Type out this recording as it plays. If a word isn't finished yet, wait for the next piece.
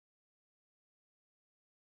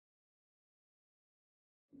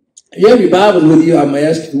If you have your Bibles with you, I'm going to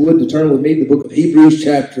ask if you would to turn with me to the book of Hebrews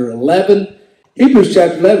chapter 11. Hebrews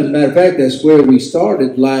chapter 11, as a matter of fact, that's where we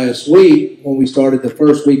started last week when we started the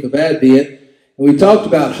first week of Advent. And we talked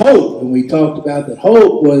about hope, and we talked about that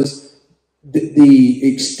hope was the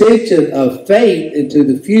extension of faith into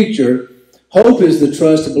the future. Hope is the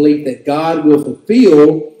trust and belief that God will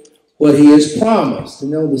fulfill what he has promised.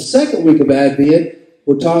 And on the second week of Advent,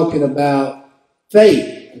 we're talking about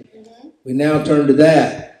faith. We now turn to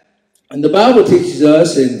that. And the Bible teaches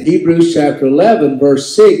us in Hebrews chapter 11,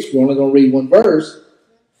 verse 6, we're only going to read one verse.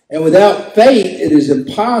 And without faith, it is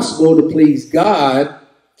impossible to please God,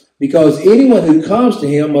 because anyone who comes to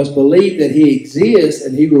him must believe that he exists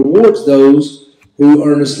and he rewards those who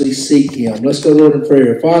earnestly seek him. Let's go, Lord, in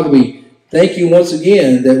prayer. Father, we thank you once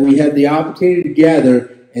again that we have the opportunity to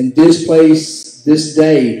gather in this place this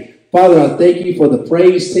day. Father, I thank you for the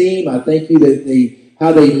praise team. I thank you that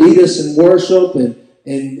how they lead us in worship,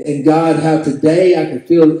 and God, how today I can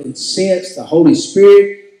feel and sense the Holy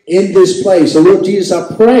Spirit in this place. So Lord Jesus,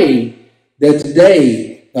 I pray that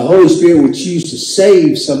today the Holy Spirit would choose to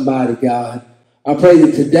save somebody, God. I pray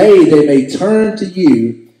that today they may turn to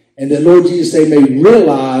you, and that, Lord Jesus, they may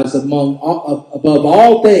realize above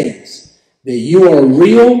all things that you are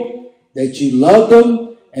real, that you love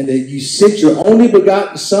them, and that you sent your only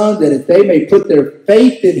begotten Son, that if they may put their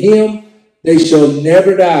faith in him, they shall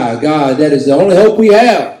never die. God, that is the only hope we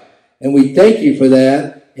have. And we thank you for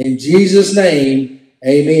that. In Jesus' name,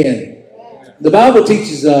 amen. The Bible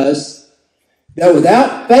teaches us that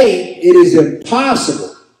without faith, it is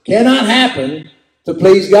impossible, cannot happen, to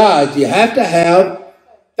please God. You have to have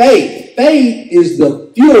faith. Faith is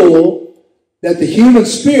the fuel that the human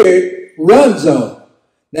spirit runs on.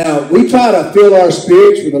 Now, we try to fill our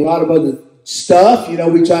spirits with a lot of other stuff. You know,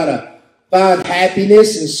 we try to find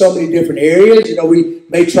happiness in so many different areas. You know, we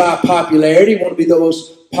may try popularity. We want to be the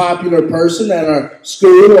most popular person at our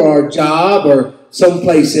school or our job or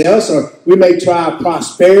someplace else. Or we may try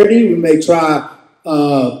prosperity. We may try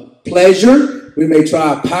pleasure. We may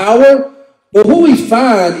try power. But what we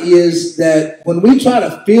find is that when we try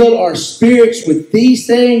to fill our spirits with these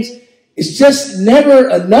things, it's just never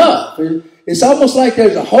enough. It's almost like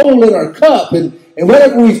there's a hole in our cup, and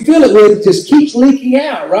whatever we fill it with, it just keeps leaking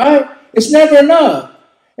out, right? It's never enough.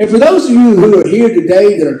 And for those of you who are here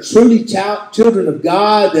today that are truly children of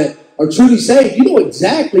God, that are truly saved, you know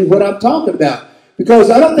exactly what I'm talking about.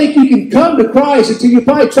 Because I don't think you can come to Christ until you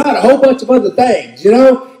probably tried a whole bunch of other things. You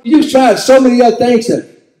know, you just tried so many other things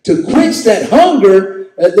to quench that hunger,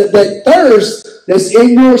 that thirst that's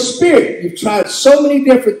in your spirit. You've tried so many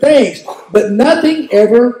different things, but nothing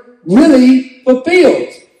ever really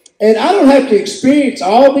fulfills. And I don't have to experience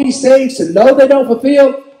all these things to know they don't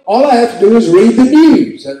fulfill. All I have to do is read the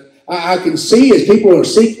news. I can see as people are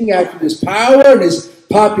seeking after this power and this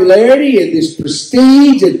popularity and this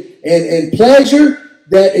prestige and pleasure,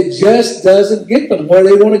 that it just doesn't get them where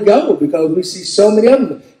they want to go, because we see so many of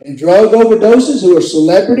them. And drug overdoses who are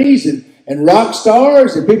celebrities and rock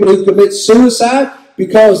stars and people who commit suicide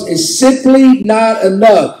because it's simply not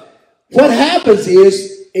enough. What happens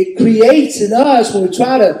is it creates in us, when we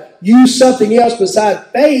try to use something else besides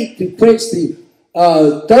faith to quench the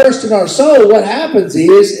thirst in our soul, what happens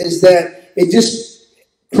is that it just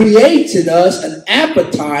creates in us an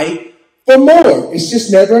appetite for more. It's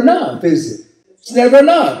just never enough, is it? It's never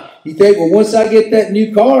enough. You think, well, once I get that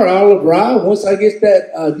new car, I'll arrive. Once I get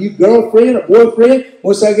that new girlfriend or boyfriend,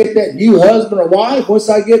 once I get that new husband or wife, once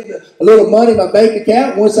I get a little money in my bank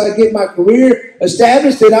account, once I get my career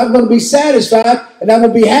established, then I'm going to be satisfied and I'm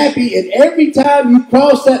going to be happy. And every time you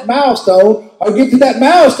cross that milestone or get to that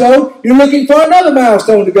milestone, you're looking for another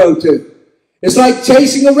milestone to go to. It's like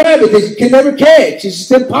chasing a rabbit that you can never catch. It's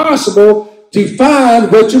just impossible to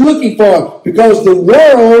find what you're looking for, because the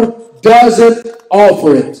world doesn't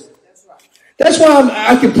offer it. That's why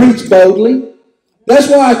I can preach boldly. That's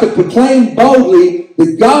why I can proclaim boldly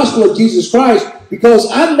the gospel of Jesus Christ,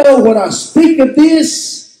 because I know when I speak of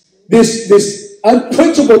this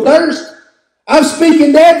unquenchable thirst, I'm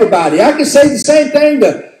speaking to everybody. I can say the same thing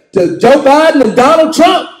to Joe Biden and Donald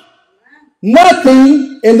Trump.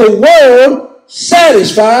 Nothing in the world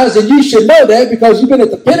satisfies, and you should know that because you've been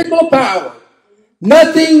at the pinnacle of power.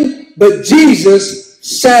 Nothing but Jesus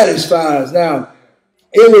satisfies. Now,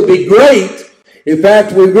 it would be great if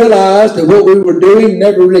after we realized that what we were doing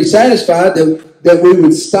never really satisfied, that we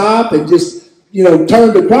would stop and just,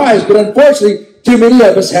 turn to Christ. But unfortunately, too many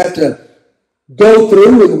of us have to go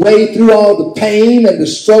through and wade through all the pain and the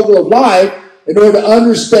struggle of life in order to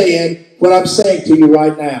understand what I'm saying to you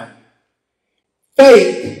right now.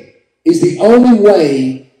 Faith is the only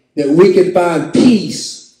way that we can find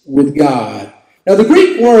peace with God. Now, the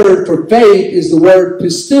Greek word for faith is the word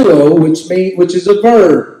pisteuo, which is a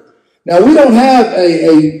verb. Now, we don't have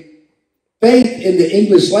a faith in the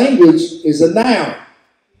English language is a noun.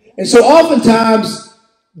 And so oftentimes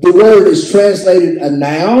the word is translated a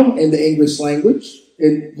noun in the English language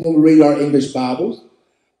when we read our English Bibles.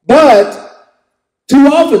 But too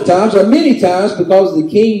oftentimes, or many times, because of the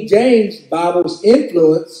King James Bible's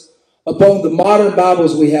influence upon the modern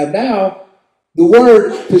Bibles we have now, the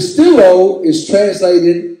word pisteuo is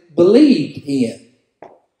translated believed in.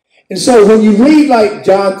 And so when you read like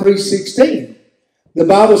John 3:16, the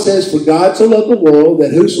Bible says, for God so loved the world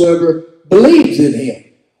that whosoever believes in him.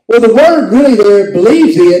 Well, the word really there,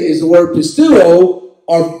 believes in, is the word pisteuo,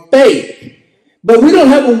 or faith. But we don't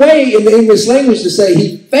have a way in the English language to say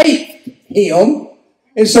he faithed him.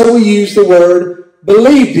 And so we use the word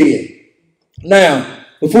believed in. Now,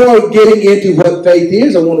 before getting into what faith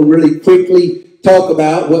is, I want to really quickly talk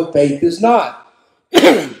about what faith is not.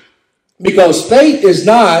 Because faith is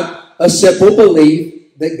not a simple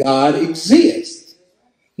belief that God exists.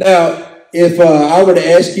 Now, if I were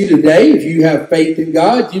to ask you today if you have faith in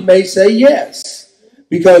God, you may say yes.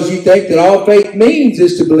 Because you think that all faith means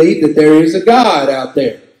is to believe that there is a God out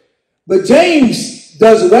there. But James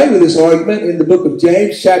does away with this argument in the book of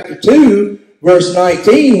James, chapter 2, verse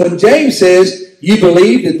 19, when James says, you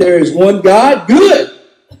believe that there is one God? Good.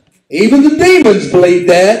 Even the demons believe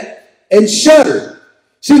that and shudder.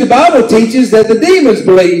 See, the Bible teaches that the demons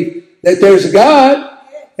believe that there's a God.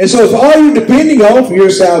 And so if all you're depending on for your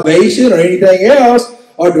salvation or anything else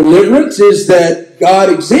or deliverance is that God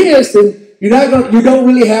exists, then you don't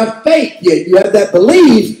really have faith yet. You have that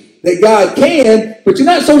belief that God can, but you're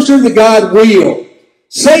not so sure that God will.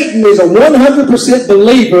 Satan is a 100%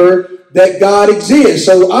 believer that God exists.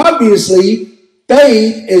 So obviously,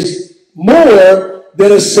 faith is more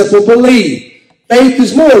than a simple belief. Faith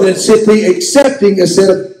is more than simply accepting a set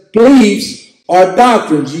of beliefs or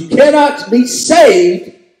doctrines. You cannot be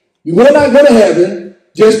saved, you will not go to heaven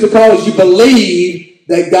just because you believe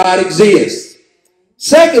that God exists.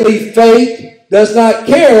 Secondly, faith does not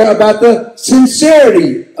care about the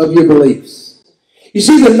sincerity of your beliefs. You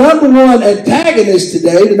see, the number one antagonist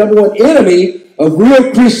today, the number one enemy of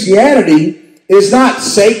real Christianity is not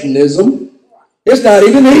Satanism. It's not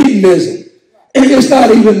even hedonism. It's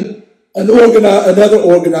not even another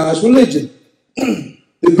organized religion.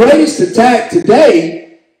 The greatest attack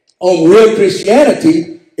today on real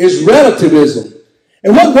Christianity is relativism.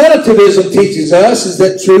 And what relativism teaches us is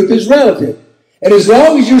that truth is relative. And as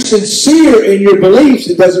long as you're sincere in your beliefs,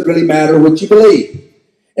 it doesn't really matter what you believe.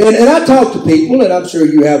 And I talk to people, and I'm sure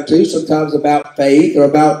you have too, sometimes about faith or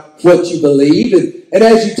about what you believe. And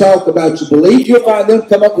as you talk about your belief, you'll find them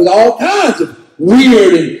come up with all kinds of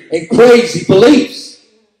weird and crazy beliefs.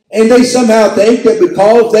 And they somehow think that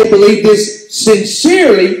because they believe this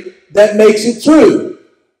sincerely, that makes it true.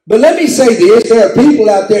 But let me say this, there are people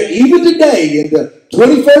out there, even today in the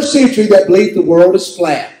 21st century, that believe the world is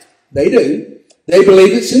flat. They do. They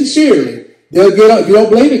believe it sincerely. They'll get on, if you don't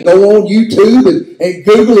believe it, go on YouTube and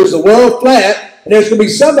Google, is the world flat? And there's going to be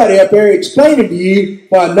somebody up there explaining to you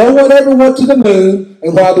why no one ever went to the moon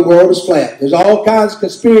and why the world is flat. There's all kinds of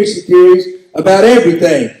conspiracy theories about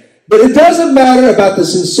everything. But it doesn't matter about the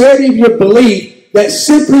sincerity of your belief. That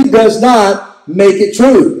simply does not make it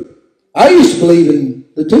true. I used to believe in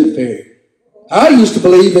the tooth fairy. I used to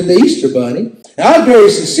believe in the Easter bunny. I was very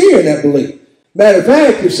sincere in that belief. Matter of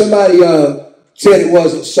fact, if somebody said it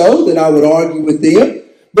wasn't so, then I would argue with them.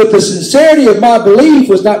 But the sincerity of my belief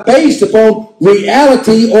was not based upon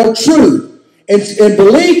reality or truth. And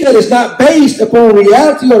belief that is not based upon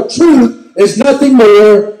reality or truth is nothing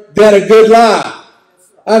more than a good lie.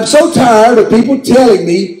 I'm so tired of people telling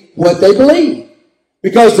me what they believe.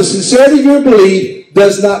 Because the sincerity of your belief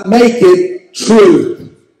does not make it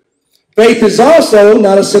true. Faith is also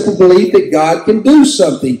not a simple belief that God can do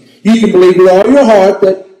something. You can believe with all your heart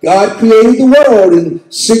that God created the world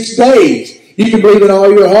in 6 days. You can believe with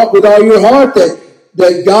all your heart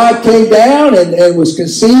that God came down and was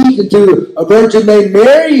conceived into a virgin named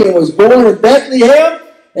Mary and was born in Bethlehem.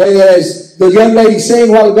 And as the young lady sang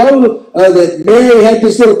a while ago, that Mary had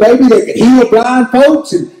this little baby that could heal blind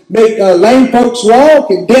folks and make lame folks walk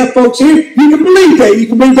and deaf folks hear. You can believe that. You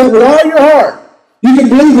can believe that with all your heart. You can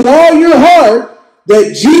believe with all your heart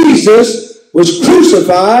that Jesus was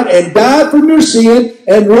crucified and died from your sin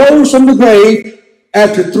and rose from the grave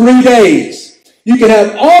after 3 days. You can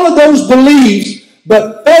have all of those beliefs,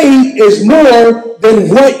 but faith is more than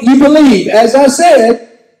what you believe. As I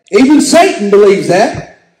said, even Satan believes that.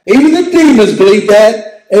 Even the demons believe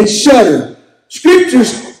that and shudder.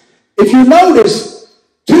 Scriptures, if you notice,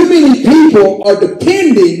 too many people are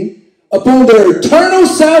depending upon their eternal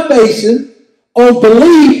salvation on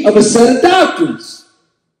belief of a set of doctrines.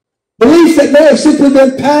 Beliefs that may have simply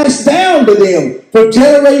been passed down to them from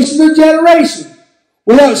generation to generation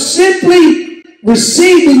without simply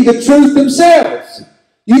receiving the truth themselves.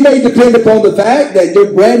 You may depend upon the fact that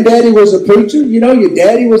your granddaddy was a preacher. You know, your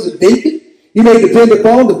daddy was a deacon. You may depend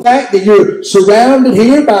upon the fact that you're surrounded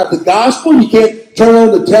here by the gospel. You can't turn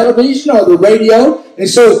on the television or the radio. And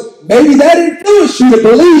so maybe that influenced you to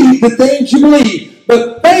believe the things you believe.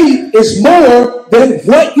 But faith is more than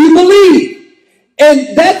what you believe.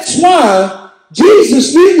 And that's why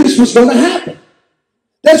Jesus knew this was going to happen.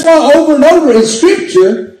 That's why over and over in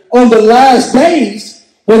Scripture, on the last days,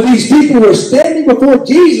 when these people were standing before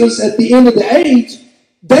Jesus at the end of the age,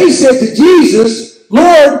 they said to Jesus,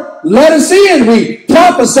 Lord, let us in. We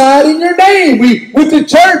prophesied in your name. We went to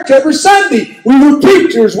church every Sunday. We were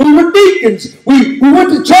preachers. We were deacons. We went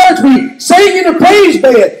to church. We sang in a praise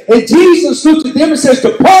band. And Jesus looked at them and says,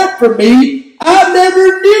 depart from me. I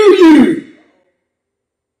never knew you.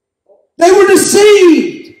 They were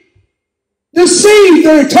deceived. Deceived.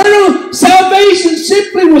 Their eternal salvation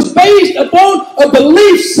simply was based upon a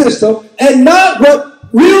belief system and not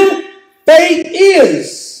what real faith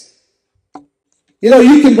is. You know,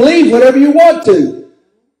 you can believe whatever you want to.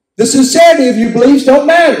 The sincerity of your beliefs don't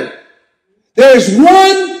matter. There's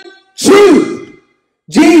one truth.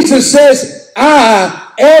 Jesus says,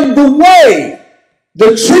 I am the way,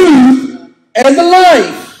 the truth, and the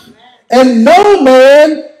life. And no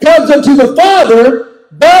man comes unto the Father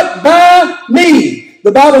but by me.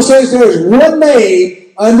 The Bible says there is one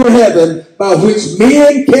name under heaven by which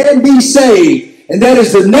men can be saved. And that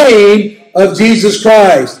is the name of Jesus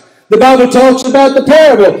Christ. The Bible talks about the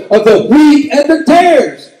parable of the wheat and the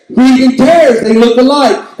tares. Wheat and tares, they look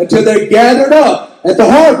alike until they're gathered up at the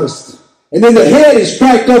harvest. And then the head is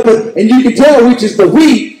cracked open, and you can tell which is the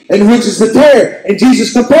wheat and which is the tare. And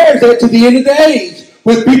Jesus compares that to the end of the age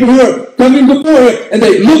with people who are coming before him, and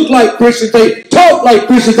they look like Christians, they talk like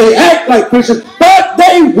Christians, they act like Christians, but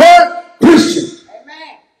they weren't Christians.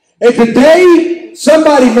 Amen. And today,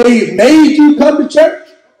 somebody may have made you come to church.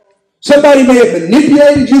 Somebody may have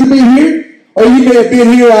manipulated you to be here, or you may have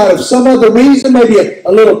been here out of some other reason, maybe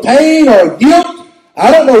a little pain or guilt. I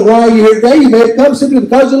don't know why you're here today. You may have come simply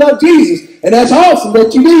because you love Jesus, and that's awesome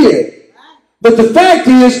that you did. But the fact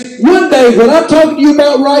is, one day, what I'm talking to you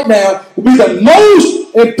about right now will be the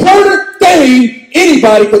most important thing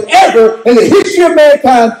anybody could ever in the history of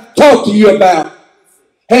mankind talk to you about.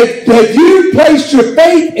 Have you placed your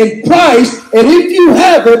faith in Christ? And if you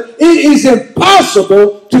haven't, it is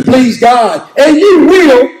impossible to please God. And you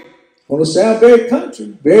will, I want to sound very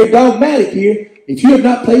country, very dogmatic here. If you have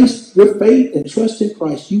not placed your faith and trust in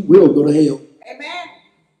Christ, you will go to hell. Amen.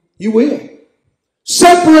 You will.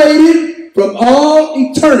 Separated from all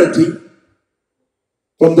eternity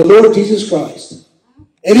from the Lord Jesus Christ.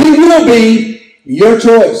 And it will be your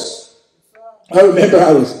choice. I remember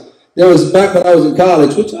there was back when I was in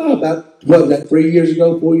college, which about 4 years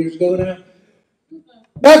ago now.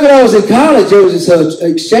 Back when I was in college, there was this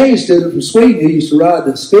exchange student from Sweden who used to ride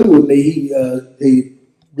to school with me. He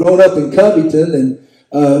grown up in Covington,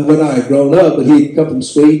 and when I had grown up, but he'd come from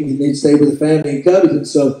Sweden and he'd stay with the family in Covington.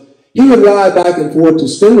 So he would ride back and forth to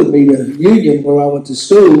school with me to Union, where I went to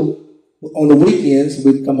school on the weekends.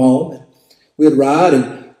 We'd come home and we'd ride.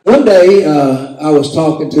 And one day I was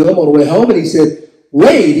talking to him on the way home, and he said,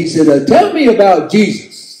 Wade, he said, tell me about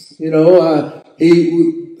Jesus. You know,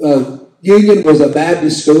 Union was a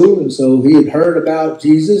Baptist school, and so he had heard about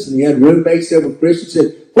Jesus, and he had roommates that were Christians. He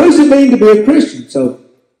said, what does it mean to be a Christian? So,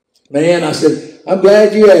 man, I said, I'm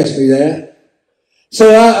glad you asked me that. So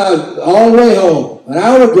I all the way home, an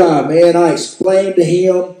hour drive, man, I explained to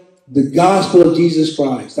him the gospel of Jesus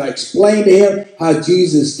Christ. I explained to him how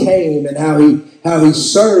Jesus came and how he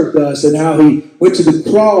served us and how he went to the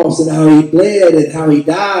cross and how he bled and how he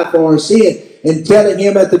died for our sin. And telling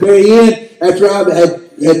him at the very end, after I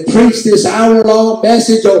had preached this hour-long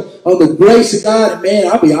message on the grace of God, and man,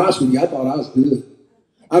 I'll be honest with you, I thought I was good.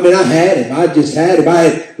 I mean, I had him. I just had him. I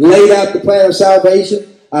had laid out the plan of salvation.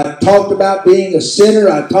 I talked about being a sinner.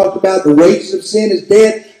 I talked about the wages of sin is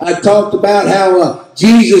death. I talked about how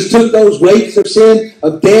Jesus took those wages of sin,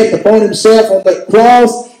 of death, upon himself on that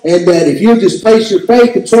cross, and that if you just place your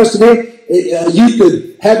faith and trust in him, you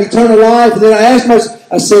could have eternal life. And then I asked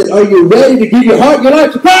myself, I said, are you ready to give your heart and your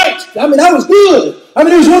life to Christ? I mean, that was good. I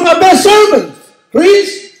mean, it was one of my best sermons,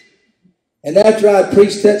 Chris. And after I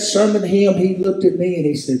preached that sermon to him, he looked at me and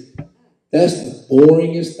he said, that's the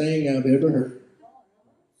boringest thing I've ever heard.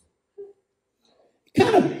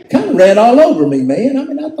 Kind of ran all over me, man. I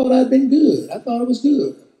mean, I thought I'd been good. I thought it was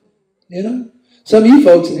good, you know. Some of you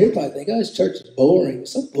folks in here probably think, oh, this church is boring.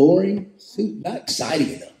 It's so boring. It's not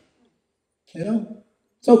exciting enough. You know?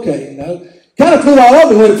 It's okay, you know. Kind of flew all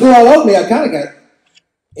over me. When it flew all over me, I kind of got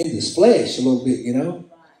in this flesh a little bit, you know.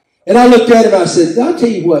 And I looked at him and I said, I'll tell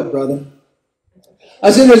you what, brother.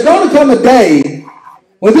 I said, there's going to come a day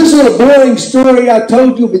when this little boring story I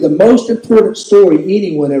told you will be the most important story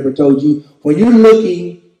anyone ever told you. When you're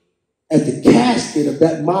looking at the casket of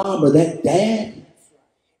that mom or that dad,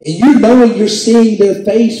 and you knowing you're seeing their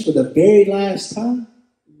face for the very last time.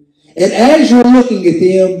 And as you're looking at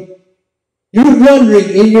them, you're wondering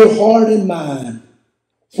in your heart and mind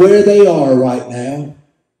where they are right now.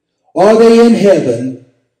 Are they in heaven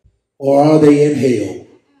or are they in hell?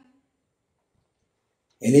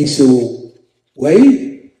 And he said, well,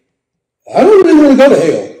 wait, I don't really want to go to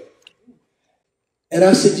hell. And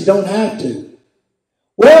I said, you don't have to.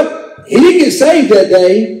 Well, he didn't get saved that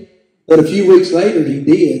day, but a few weeks later he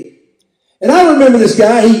did. And I remember this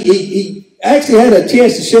guy, he actually had a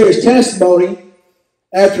chance to share his testimony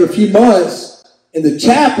after a few months in the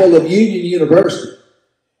chapel of Union University.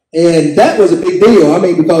 And that was a big deal. I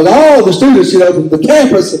mean, because all the students, you know, from the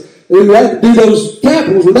campus who had to do those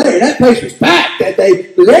chapels were there. And that place was packed that day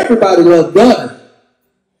because everybody loved Gunner.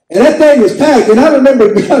 And that thing was packed. And I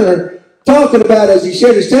remember Gunner talking about, as he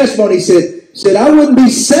shared his testimony, he said, I wouldn't be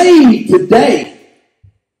saved today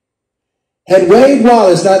had Wade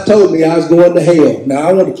Wallace not told me I was going to hell. Now,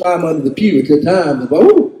 I wanted to climb under the pew at the time.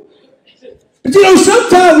 But you know,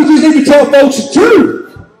 sometimes we just need to tell folks the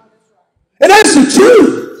truth. And that's the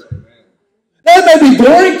truth. That may be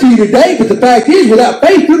boring to you today, but the fact is, without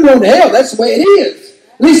faith, you're going to hell. That's the way it is.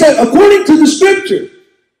 At least according to the Scripture.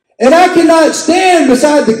 And I cannot stand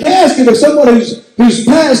beside the casket of someone who's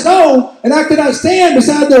passed on, and I cannot stand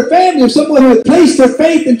beside their family of someone who has placed their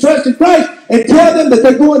faith and trust in Christ and tell them that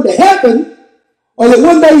they're going to heaven, or that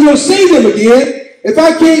one day you'll see them again, if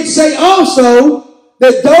I can't say also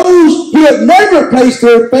that those who have never placed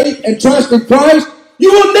their faith and trust in Christ,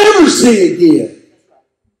 you will never see again.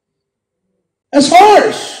 That's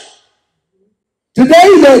harsh.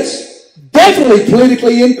 Today, that's definitely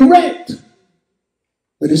politically incorrect.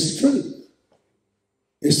 But it's the truth.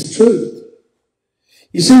 It's the truth.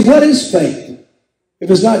 You see, what is faith?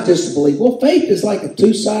 If it's not just a belief. Well, faith is like a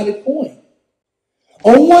two-sided coin.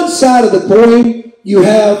 On one side of the coin, you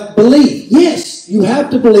have belief. Yes, you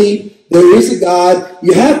have to believe there is a God.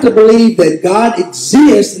 You have to believe that God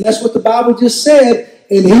exists. And that's what the Bible just said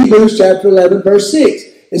in Hebrews chapter 11, verse 6.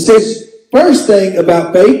 It says, first thing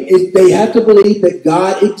about faith is they have to believe that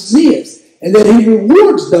God exists and that He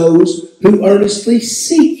rewards those who earnestly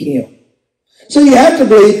seek Him. So you have to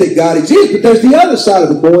believe that God exists, but there's the other side of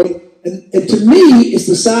the coin, and to me, it's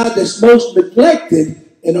the side that's most neglected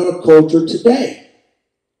in our culture today.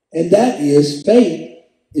 And that is faith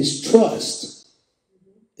is trust.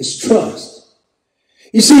 It's trust.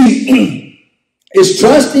 You see, it's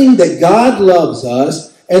trusting that God loves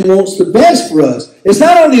us and wants the best for us. It's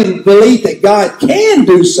not only the belief that God can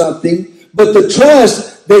do something, but the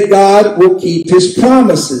trust that God will keep His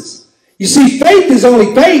promises. You see, faith is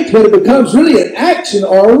only faith when it becomes really an action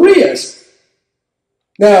or a risk.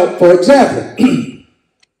 Now, for example,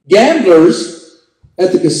 gamblers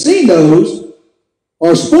at the casinos,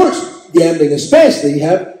 or sports gambling especially,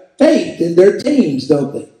 have faith in their teams,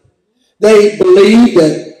 don't they? They believe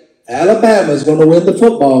that Alabama's going to win the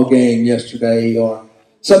football game yesterday, or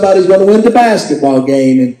somebody's going to win the basketball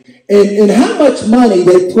game, and how much money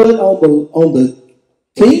they put on the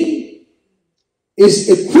team is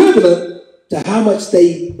equivalent to how much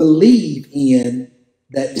they believe in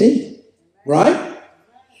that team, right?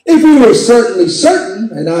 If we were certainly certain,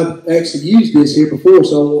 and I've actually used this here before,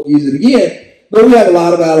 so I won't use it again, but we have a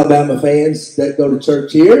lot of Alabama fans that go to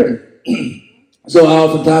church here, and so I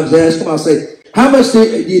oftentimes ask them, I'll say, how much do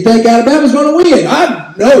you think Alabama's going to win?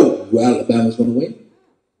 I know Alabama's going to win.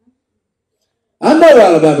 I know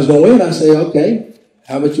Alabama's going to win. I say, okay,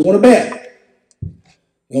 how much you want to bet?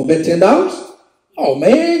 You want to bet $10? Oh,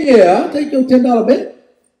 man, yeah, I'll take your $10 bet.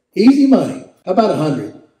 Easy money. How about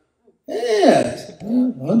 100? Yeah,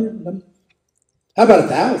 100. How about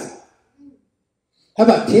 1,000? How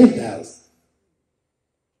about 10,000?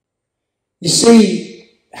 You see,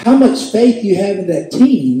 how much faith you have in that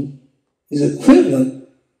team is equivalent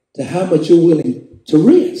to how much you're willing to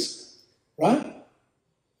risk, right?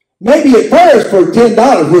 Maybe at first for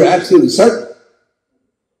 $10, we're absolutely certain.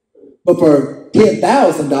 But for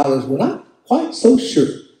 $10,000, we're not quite so sure,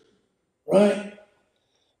 right?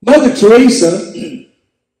 Mother Teresa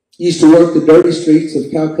used to work the dirty streets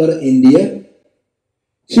of Calcutta, India.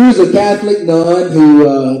 She was a Catholic nun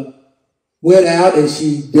who went out and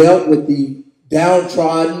she dealt with the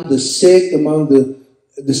downtrodden, the sick, among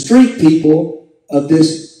the street people of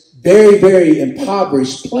this very, very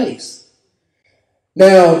impoverished place.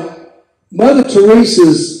 Now, Mother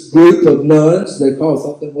Teresa's group of nuns, they're called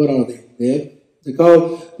something, what are they? They're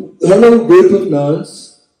called her little group of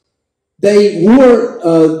nuns. They wore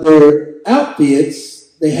their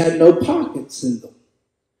outfits, they had no pockets in them.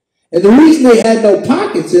 And the reason they had no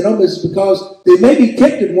pockets in them is because they maybe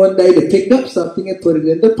kept it one day to pick up something and put it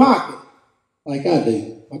in their pocket, like I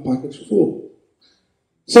do. My pockets are full.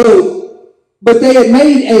 So, but they had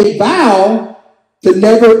made a vow to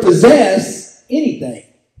never possess anything.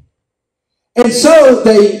 And so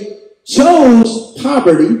they chose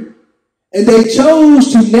poverty, and they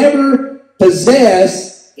chose to never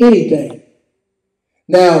possess anything.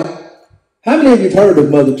 Now, how many of you have heard of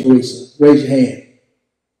Mother Teresa? Raise your hand.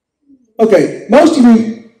 Okay, most of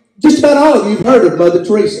you, just about all of you have heard of Mother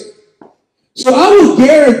Teresa. So I will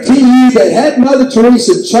guarantee you that had Mother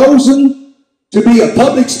Teresa chosen to be a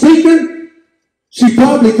public speaker, she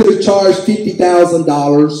probably could have charged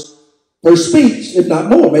 $50,000 for a speech, if not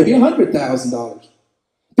more, maybe $100,000.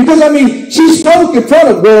 Because, I mean, she spoke in front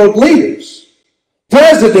of world leaders.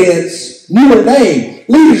 Presidents knew her name.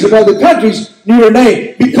 Leaders of other countries knew her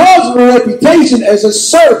name because of her reputation as a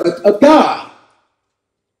servant of God.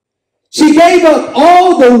 She gave up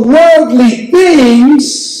all the worldly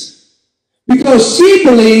things because she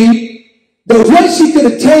believed that what she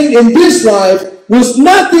could attain in this life was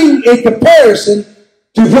nothing in comparison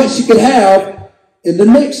to what she could have in the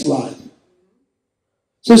next life.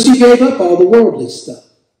 So she gave up all the worldly stuff.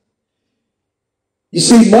 You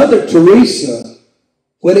see, Mother Teresa,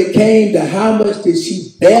 when it came to how much did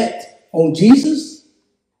she bet on Jesus,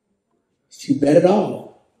 she bet it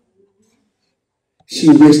all. She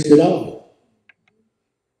risked it all.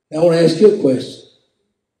 Now I want to ask you a question.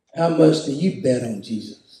 How much do you bet on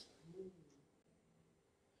Jesus?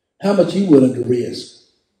 How much are you willing to risk?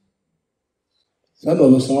 Some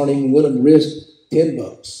of us aren't even willing to risk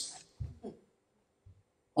 $10.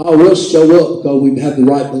 Oh, we'll show up because we have the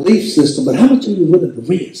right belief system, but how much are you willing to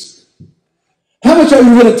risk? How much are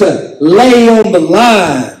you willing to lay on the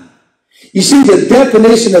line? You see, the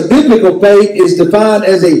definition of biblical faith is defined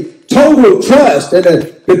as a total trust and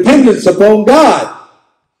a dependence upon God.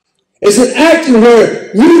 It's an action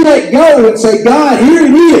where you let go and say, God, here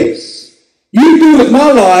it is. You do with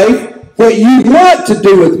my life what you want to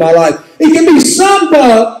do with my life. It can be summed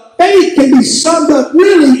up, faith can be summed up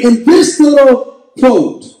really in this little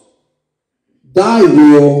quote. Thy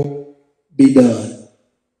will be done.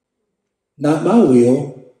 Not my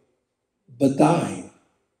will, but thine.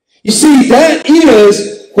 You see, that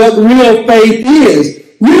is what real faith is.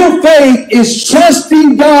 Real faith is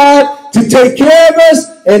trusting God to take care of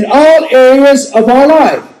us in all areas of our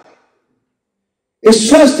life. It's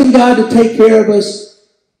trusting God to take care of us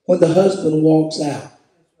when the husband walks out.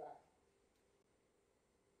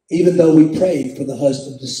 Even though we prayed for the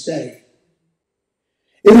husband to stay.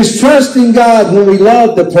 It is trusting God when we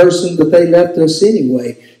love the person, but they left us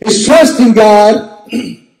anyway. It's trusting God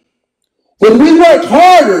when we worked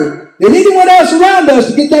harder than anyone else around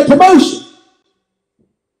us to get that promotion.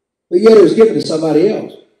 But yet it was given to somebody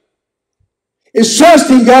else. It's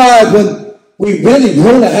trusting God when we really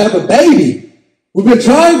want to have a baby. We've been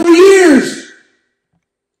trying for years,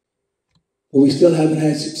 but we still haven't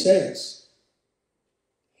had success.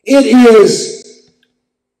 It is,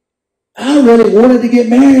 I really wanted to get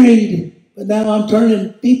married, but now I'm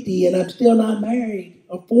turning 50 and I'm still not married,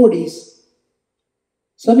 or 40s.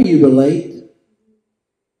 Some of you relate,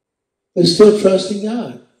 but it's still trusting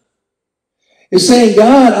God. It's saying,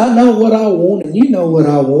 God, I know what I want and you know what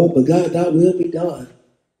I want, but God, thy will be done.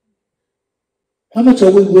 How much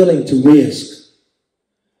are we willing to risk?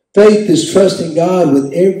 Faith is trusting God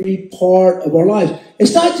with every part of our life.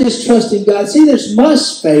 It's not just trusting God. See, there's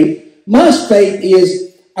must faith. Must faith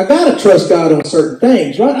is, I got to trust God on certain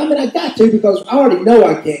things, right? I mean, I got to because I already know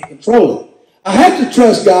I can't control it. I have to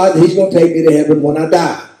trust God that he's going to take me to heaven when I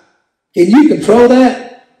die. Can you control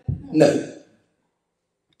that? No.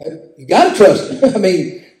 You got to trust him. I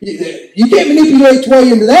mean, you can't manipulate your way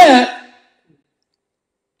into that.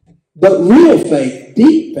 But real faith,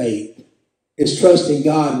 deep faith, is trusting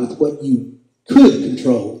God with what you could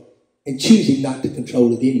control and choosing not to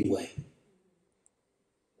control it anyway.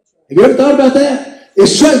 Have you ever thought about that? I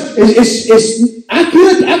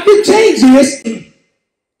could change this.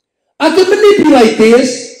 I could manipulate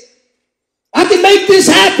this. I could make this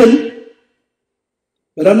happen.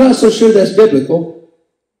 But I'm not so sure that's biblical.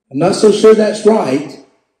 I'm not so sure that's right.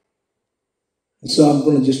 And so I'm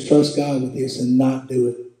going to just trust God with this and not do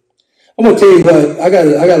it. I'm going to tell you what, I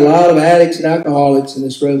got a lot of addicts and alcoholics in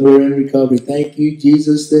this room who are in recovery. Thank you,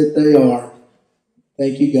 Jesus, that they are.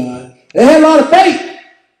 Thank you, God. They had a lot of faith.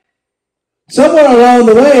 Somewhere along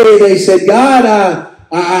the way, they said, God,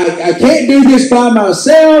 I can't do this by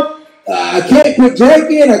myself. I can't quit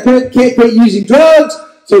drinking. I can't quit using drugs.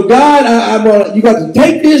 So, God, you got to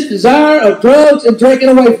take this desire of drugs and drinking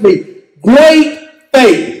away from me. Great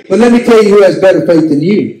faith. But let me tell you who has better faith than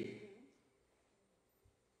you.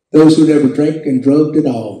 Those who never drank and drugged at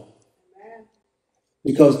all.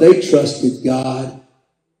 Because they trusted God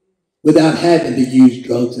without having to use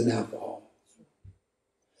drugs and alcohol.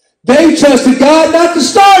 They trusted God not to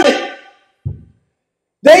start it.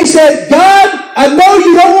 They said, God, I know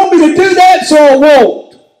you don't want me to do that, so I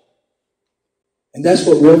won't. And that's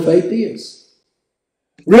what real faith is.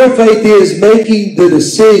 Real faith is making the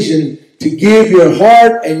decision to give your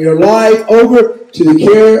heart and your life over to the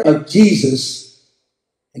care of Jesus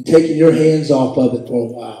and taking your hands off of it for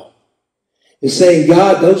a while. It's saying,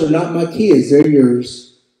 God, those are not my kids, they're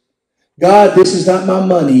yours. God, this is not my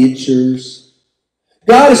money, it's yours.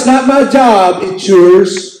 God, it's not my job, it's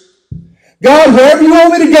yours. God, wherever you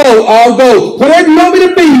want me to go, I'll go. Whatever you want me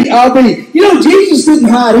to be, I'll be. You know, Jesus didn't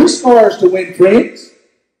hide his scars to win friends.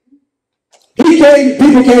 People came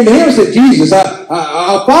to him and said, Jesus,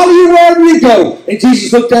 I'll follow you wherever you go. And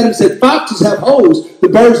Jesus looked at him and said, foxes have holes, the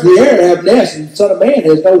birds of the air have nests, and the Son of Man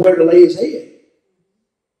has nowhere to lay his head.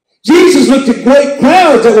 Jesus looked at great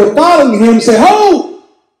crowds that were following him and said, oh,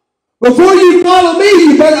 before you follow me,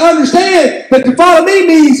 you better understand that to follow me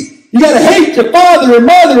means you got to hate your father and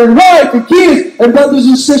mother and wife and kids and brothers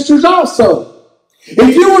and sisters also.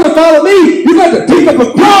 If you want to follow me, you got to pick up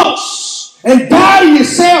a cross and die to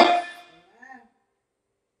yourself.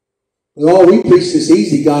 Well, we preach this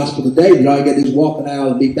easy gospel today, but all you got to do is walk an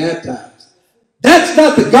aisle and be baptized. That's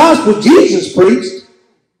not the gospel Jesus preached.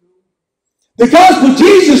 The gospel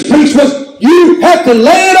Jesus preached was you have to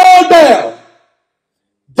lay it all down.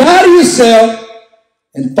 Die to yourself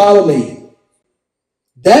and follow me.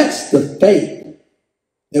 That's the faith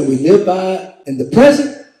that we live by in the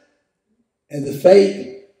present and the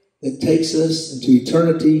faith that takes us into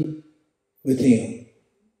eternity with him.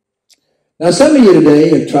 Now, some of you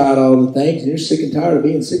today have tried all the things and you're sick and tired of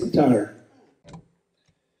being sick and tired.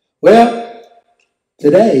 Well,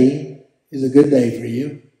 today is a good day for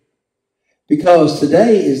you because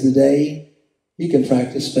today is the day you can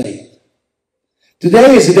practice faith.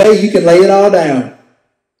 Today is the day you can lay it all down.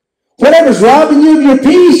 Whatever's robbing you of your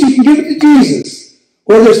peace, you can give it to Jesus.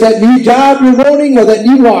 Whether it's that new job you're wanting or that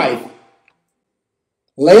new wife.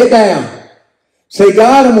 Lay it down. Say,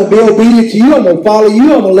 God, I'm going to be obedient to you. I'm going to follow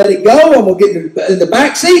you. I'm going to let it go. I'm going to get in the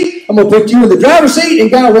back seat. I'm going to put you in the driver's seat.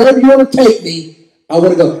 And God, wherever you want to take me, I want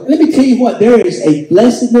to go. And let me tell you what, there is a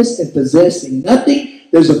blessedness in possessing nothing.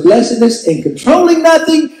 There's a blessedness in controlling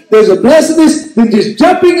nothing. There's a blessedness in just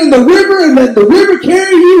jumping in the river and letting the river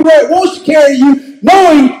carry you where it wants to carry you,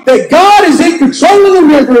 knowing that God is in control of the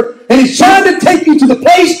river and he's trying to take you to the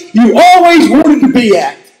place you always wanted to be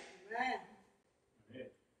at.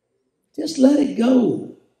 Just let it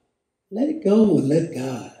go. Let it go and let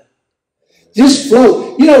God. Just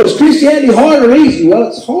flow. You know, is Christianity hard or easy? Well,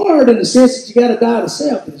 it's hard in the sense that you got to die to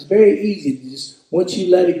self. It's very easy to just once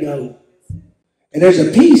you let it go. And there's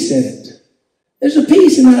a peace in it. There's a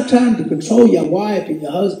peace in not trying to control your wife and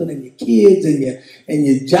your husband and your kids and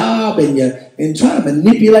your job and trying to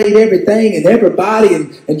manipulate everything and everybody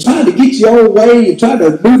and trying to get your own way and trying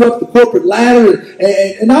to move up the corporate ladder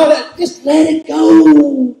and all that. Just let it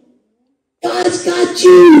go. God's got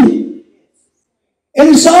you. And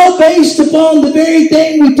it's all based upon the very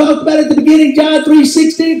thing we talked about at the beginning, John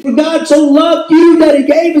 3:16. For God so loved you that he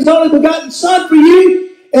gave his only begotten Son for you.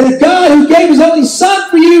 And a God who gave his only Son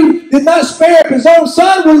for you did not spare his own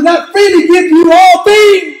Son, was not freely give you all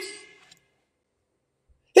things.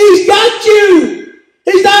 He's got you.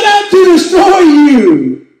 He's not out to destroy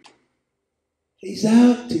you. He's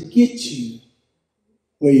out to get you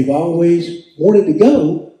where you've always wanted to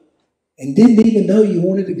go and didn't even know you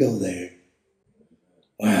wanted to go there.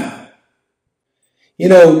 Wow. You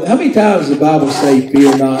know, how many times does the Bible say,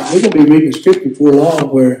 fear not? We're going to be reading the scripture before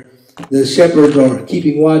long where the shepherds are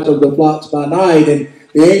keeping watch over the flocks by night, and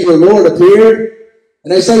the angel of the Lord appeared,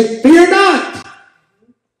 and they say, fear not.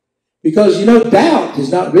 Because, you know, doubt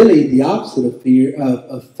is not really the opposite of fear,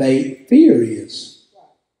 of faith. Fear is.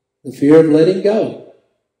 The fear of letting go.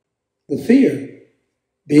 The fear.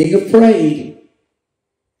 Being afraid.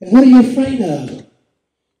 And what are you afraid of?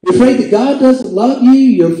 You're afraid that God doesn't love you.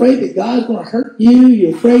 You're afraid that God's going to hurt you.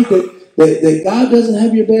 You're afraid that God doesn't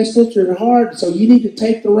have your best interest at heart. So you need to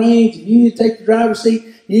take the reins. And you need to take the driver's seat.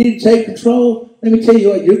 You need to take control. Let me tell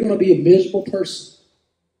you what, you're going to be a miserable person.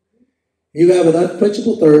 You have an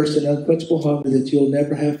unquenchable thirst and unquenchable hunger that you'll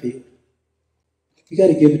never have filled. You got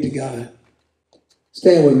to give it to God.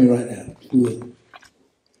 Stand with me right now, if you will.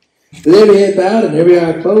 With every head bowed and every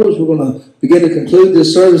eye closed, we're going to begin to conclude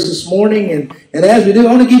this service this morning. And as we do,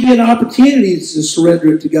 I want to give you an opportunity to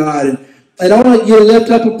surrender it to God. And I want you to lift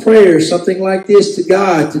up a prayer, something like this to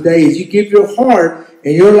God today. As you give your heart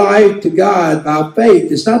and your life to God by faith,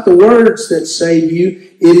 it's not the words that save you.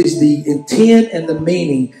 It is the intent and the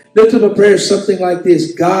meaning. Lift up a prayer, something like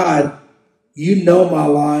this. God, you know my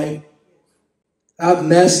life. I've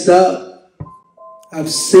messed up. I've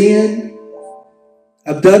sinned.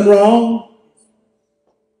 I've done wrong,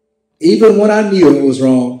 even when I knew it was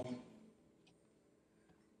wrong.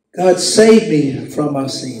 God, save me from my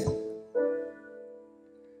sin.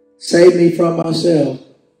 Save me from myself.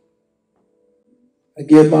 I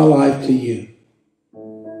give my life to you.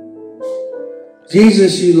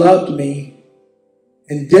 Jesus, you loved me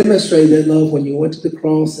and demonstrated that love when you went to the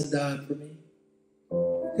cross and died for me.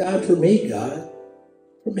 Died for me, God.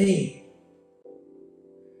 For me.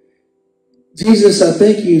 Jesus, I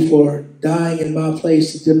thank you for dying in my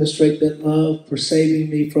place to demonstrate that love, for saving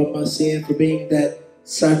me from my sin, for being that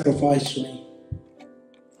sacrifice for me.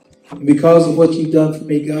 And because of what you've done for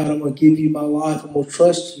me, God, I'm going to give you my life. I'm going to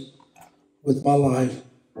trust you with my life.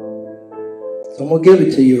 So I'm going to give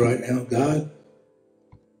it to you right now, God.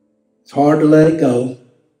 It's hard to let it go.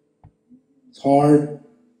 It's hard.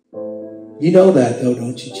 You know that, though,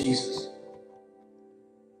 don't you, Jesus?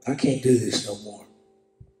 I can't do this no more.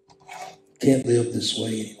 Can't live this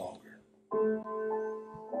way any longer.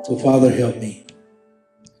 So, Father, help me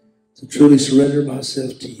to truly surrender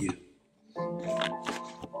myself to you.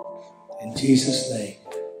 In Jesus' name,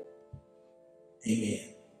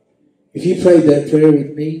 amen. If you prayed that prayer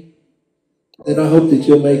with me, then I hope that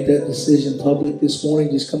you'll make that decision public this morning.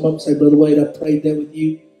 Just come up and say, Brother Wade, I prayed that with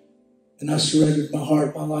you, and I surrendered my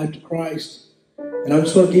heart, my life to Christ. And I'm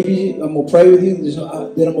just going to give you, I'm going to pray with you,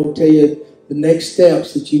 then I'm going to tell you the next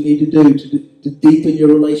steps that you need to do to deepen your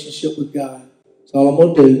relationship with God. That's all I'm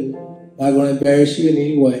going to do. I'm not going to embarrass you in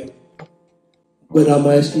any way. But I'm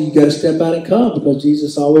asking you got to step out and come, because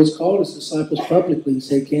Jesus always called his disciples publicly. He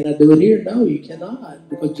said, can I do it here? No, you cannot,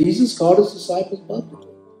 because Jesus called his disciples publicly.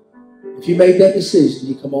 If you made that decision,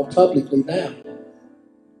 you come on publicly now.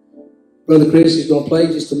 Brother Chris is going to play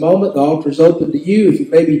just a moment. The altar is open to you. If you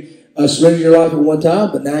maybe surrendered your life at one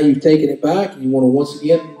time, but now you've taken it back and you want to once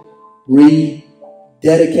again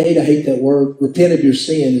rededicate. I hate that word. Repent of your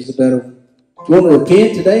sin is the better one. If you want to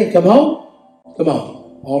repent today and come home, come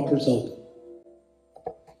on. Altar's open.